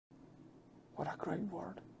What a great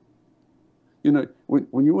word. You know,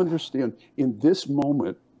 when you understand, in this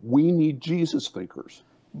moment, we need Jesus thinkers.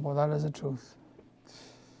 Well, that is the truth.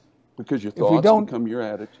 Because your thoughts become your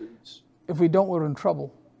attitudes. If we don't, we're in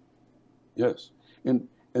trouble. Yes. And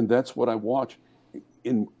that's what I watch.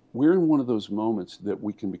 We're in one of those moments that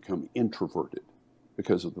we can become introverted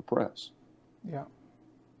because of the press. Yeah.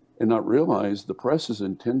 And not realize the press is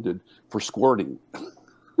intended for squirting.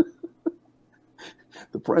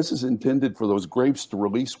 The press is intended for those grapes to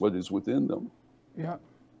release what is within them. Yeah.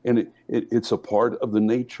 And it's a part of the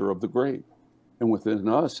nature of the grape. And within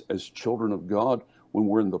us, as children of God, when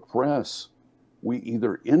we're in the press, we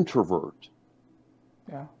either introvert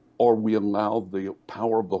or we allow the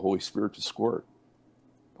power of the Holy Spirit to squirt.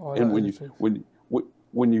 Oh, and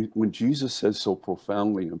when Jesus says so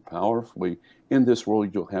profoundly and powerfully, in this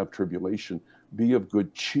world you'll have tribulation, be of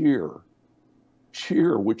good cheer.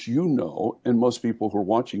 Cheer, which you know, and most people who are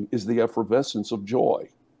watching, is the effervescence of joy.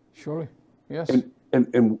 Surely, yes. And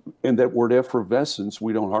that word effervescence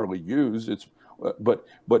we don't hardly use. It's but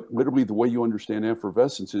literally the way you understand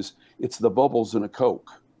effervescence is it's the bubbles in a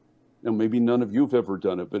Coke. Now maybe none of you have ever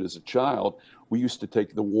done it, but as a child we used to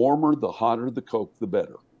take the warmer, the hotter the Coke, the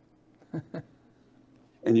better.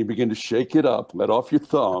 And you begin to shake it up, let off your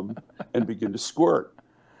thumb, and begin to squirt.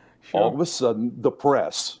 Sure. All of a sudden, the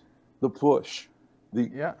press, the push,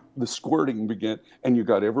 the squirting began, and you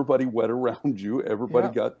got everybody wet around you. Everybody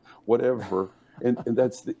got whatever, and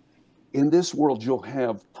that's in this world you'll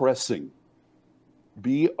have pressing.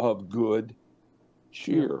 Be of good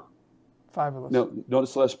cheer. Fabulous. Now,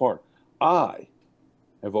 notice the last part. I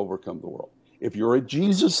have overcome the world. If you're a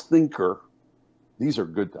Jesus thinker, these are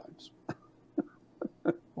good times.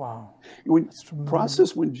 Wow.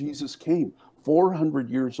 Process when Jesus came, 400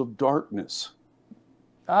 years of darkness.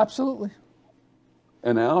 Absolutely.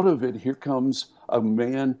 And out of it, here comes a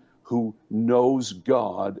man who knows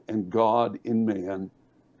God and God in man.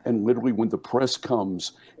 And literally when the press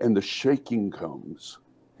comes and the shaking comes,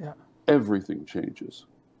 everything changes.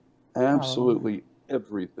 Absolutely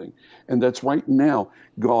everything. And that's right now.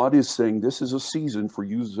 God is saying this is a season for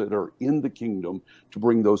you that are in the kingdom to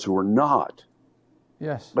bring those who are not.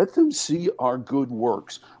 Yes. Let them see our good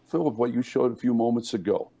works. Philip, what you showed a few moments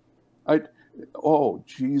ago. Oh,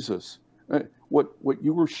 Jesus. What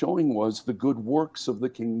you were showing was the good works of the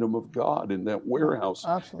kingdom of God in that warehouse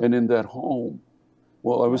and in that home.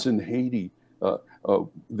 Well, I was in Haiti, the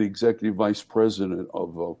executive vice president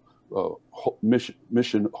of Hope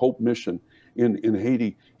Mission in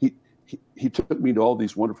Haiti. He took me to all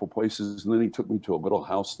these wonderful places, and then he took me to a little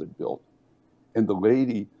house that built. And the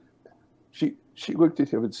lady, she looked at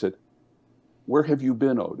him and said, "Where have you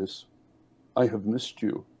been, Otis? I have missed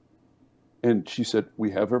you." And she said, "We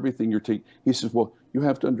have everything you're taking." He says, "Well, you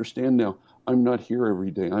have to understand now, I'm not here every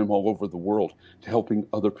day. I'm all over the world helping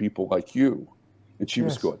other people like you." And she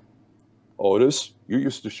was going, "Otis, you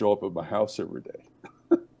used to show up at my house every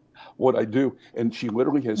day." What I do. And she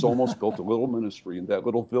literally has almost built a little ministry in that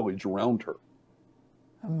little village around her.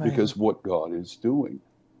 Amazing. Because what God is doing.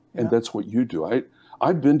 And that's what you do.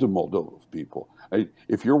 I've been to Moldova, people.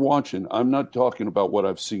 If you're watching, I'm not talking about what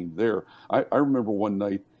I've seen there. I remember one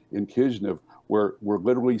night in Kishinev where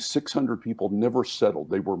literally 600 people never settled.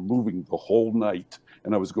 They were moving the whole night.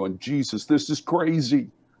 And I was going, Jesus, this is crazy.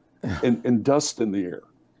 and dust in the air.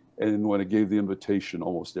 And when I gave the invitation,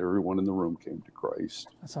 almost everyone in the room came to Christ.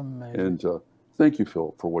 That's amazing. And thank you,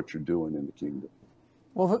 Phil, for what you're doing in the kingdom.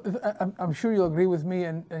 Well, I'm sure you'll agree with me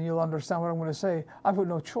and you'll understand what I'm going to say. I've got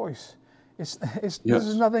no choice. This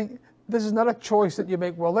is nothing. This is not a choice that you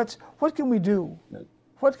make. Well, what can we do?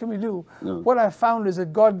 What can we do? No. What I've found is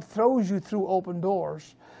that God throws you through open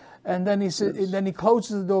doors, and then then He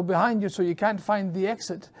closes the door behind you, so you can't find the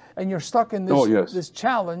exit, and you're stuck in this this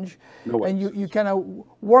challenge, and you kind of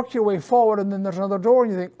work your way forward, and then there's another door,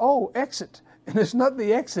 and you think, oh, exit, and it's not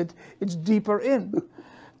the exit; it's deeper in.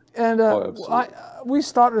 And we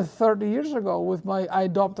started 30 years ago I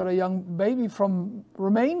adopted a young baby from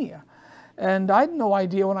Romania. And I had no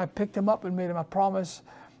idea when I picked him up and made him a promise.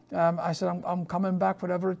 I said, I'm coming back,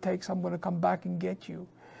 whatever it takes, I'm going to come back and get you.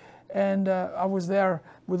 And I was there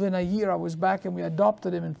within a year. I was back and we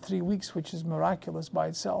adopted him in 3 weeks, which is miraculous by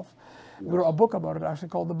itself. Yes. We wrote a book about it actually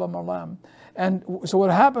called The Bummer Lamb. And so what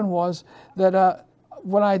happened was that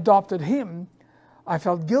when I adopted him, I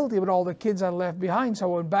felt guilty about all the kids I left behind.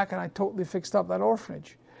 So I went back and I totally fixed up that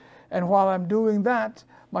orphanage. And while I'm doing that,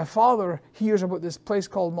 my father hears about this place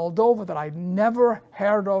called Moldova that I'd never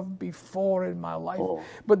heard of before in my life. Oh.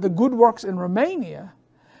 But the good works in Romania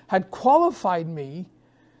had qualified me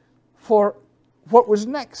for what was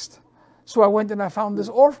next. So I went and I found this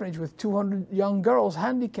orphanage with 200 young girls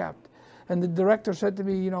handicapped. And the director said to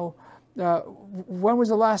me, you know, when was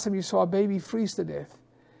the last time you saw a baby freeze to death?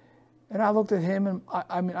 And I looked at him, and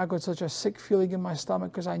I mean, I got such a sick feeling in my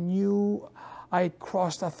stomach because I knew I had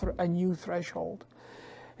crossed a new threshold.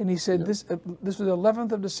 And he said, this was the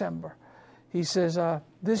 11th of December. He says,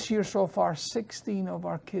 this year so far, 16 of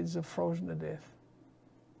our kids have frozen to death.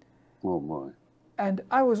 Oh, my. And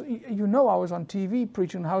I was, you know, I was on TV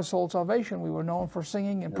preaching household salvation. We were known for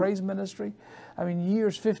singing and praise ministry. I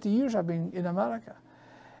mean, 50 years I've been in America.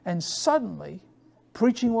 And suddenly,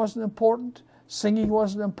 preaching wasn't important, singing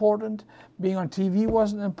wasn't important, being on TV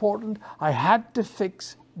wasn't important. I had to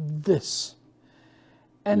fix this.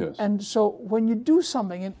 And so when you do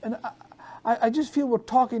something, and I just feel we're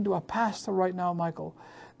talking to a pastor right now, Michael,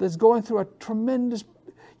 that's going through a tremendous,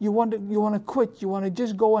 you want to quit, you want to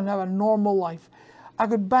just go and have a normal life. I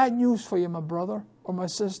got bad news for you, my brother or my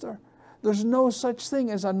sister. There's no such thing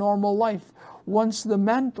as a normal life once the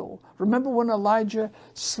mantle. Remember when Elijah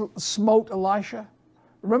smote Elisha?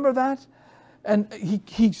 Remember that? And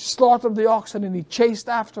he slaughtered the oxen and he chased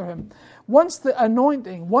after him. Once the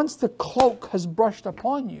anointing, once the cloak has brushed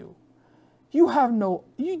upon you, you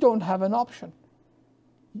don't have an option.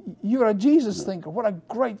 You're a Jesus thinker. What a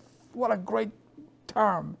great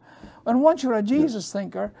term. And once you're a Jesus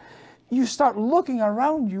thinker, you start looking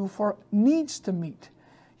around you for needs to meet.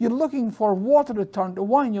 You're looking for water to turn to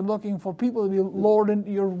wine. You're looking for people to be lured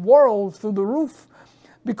into your world through the roof,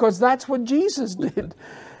 because that's what Jesus did.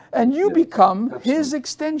 And you become his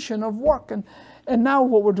extension of work. And now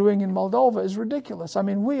what we're doing in Moldova is ridiculous. I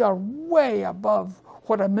mean, we are way above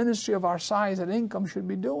what a ministry of our size and income should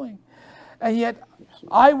be doing. And yet,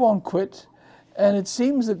 I won't quit. And it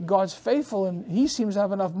seems that God's faithful, and he seems to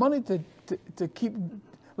have enough money to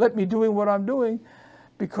let me doing what I'm doing,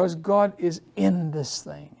 because God is in this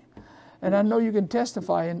thing. And I know you can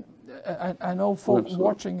testify, and I know folks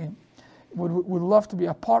watching would love to be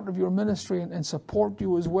a part of your ministry and support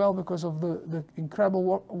you as well because of the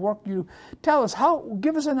incredible work you do. Tell us,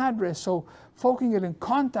 give us an address so folk can get in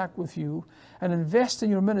contact with you and invest in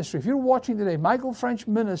your ministry. If you're watching today, Michael French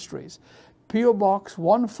Ministries, P.O. Box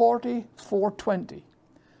 140 420.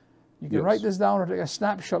 You can write this down or take a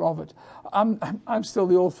snapshot of it. I'm still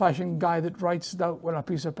the old-fashioned guy that writes it out on a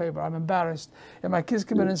piece of paper. I'm embarrassed. And my kids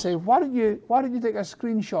come in and say, why did you take a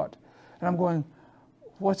screenshot? And I'm going,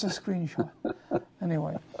 what's a screenshot?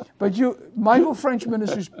 Anyway, but Michael French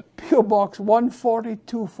Ministries, P.O. Box 140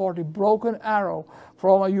 240, Broken Arrow. For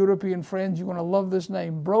all my European friends, you're going to love this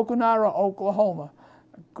name. Broken Arrow, Oklahoma.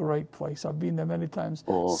 Great place. I've been there many times.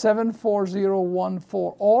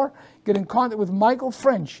 74014. Or get in contact with Michael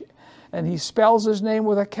French. And he spells his name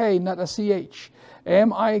with a K, not a CH.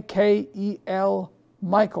 Mikel,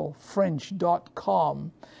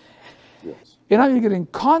 michaelfrench.com. Yes. And I'm going to get in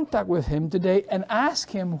contact with him today and ask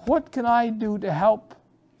him, what can I do to help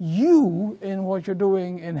you in what you're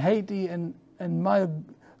doing in Haiti and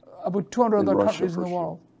about 200 other countries in the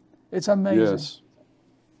world? It's amazing. Yes.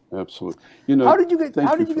 Absolutely. You know, how did you get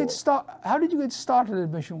started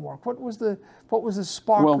in mission work? What was the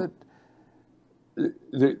spark that?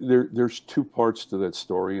 There's two parts to that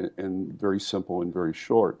story, and very simple and very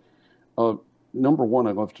short. Number one,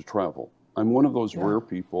 I love to travel. I'm one of those rare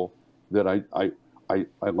people that I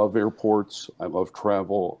love airports. I love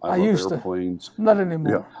travel. I love airplanes. Not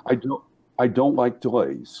anymore. Yeah. I don't like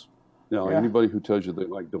delays. Now, anybody who tells you they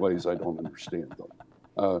like delays, I don't understand them.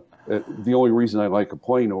 The only reason I like a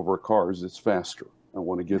plane over a car is it's faster. I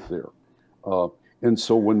want to get there. And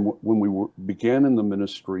so when we began in the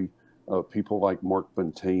ministry, people like Mark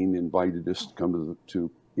Buntain invited us to come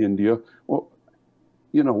to India. Well,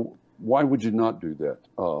 you know, why would you not do that?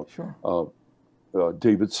 Sure.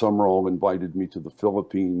 David Summerall invited me to the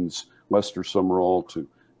Philippines, Lester Summerall to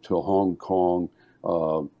Hong Kong,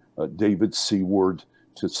 David Seward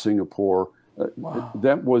to Singapore. Wow.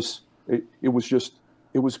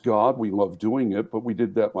 It was God. We loved doing it, but we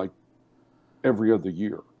did that like every other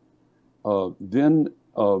year. Then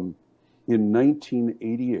in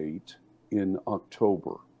 1988, in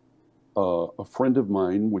October, a friend of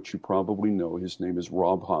mine, which you probably know, his name is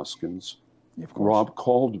Rob Hoskins. Rob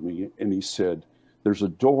called me and he said, there's a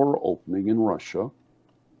door opening in Russia,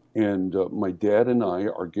 and my dad and I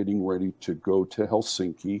are getting ready to go to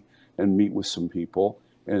Helsinki and meet with some people,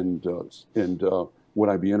 and would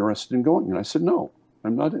I be interested in going? And I said, no,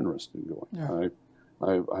 I'm not interested in going. Yeah.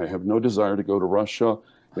 I have no desire to go to Russia.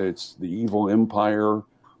 It's the evil empire,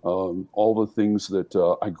 all the things that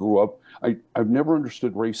I grew up. I've never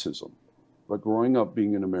understood racism, but growing up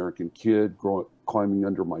being an American kid, climbing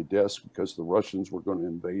under my desk because the Russians were going to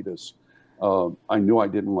invade us, I knew I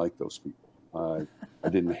didn't like those people. I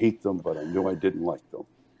didn't hate them, but I knew I didn't like them.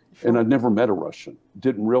 And I'd never met a Russian.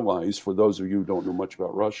 Didn't realize, for those of you who don't know much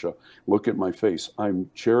about Russia, look at my face. I'm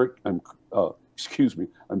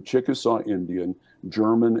Chickasaw Indian,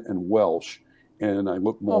 German, and Welsh, and I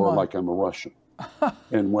look more like I'm a Russian.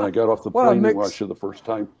 And when I got off the plane in Russia the first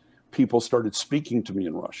time, people started speaking to me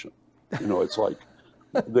in Russian. You know, it's like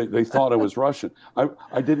they thought I was Russian.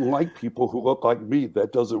 I didn't like people who look like me.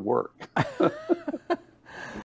 That doesn't work.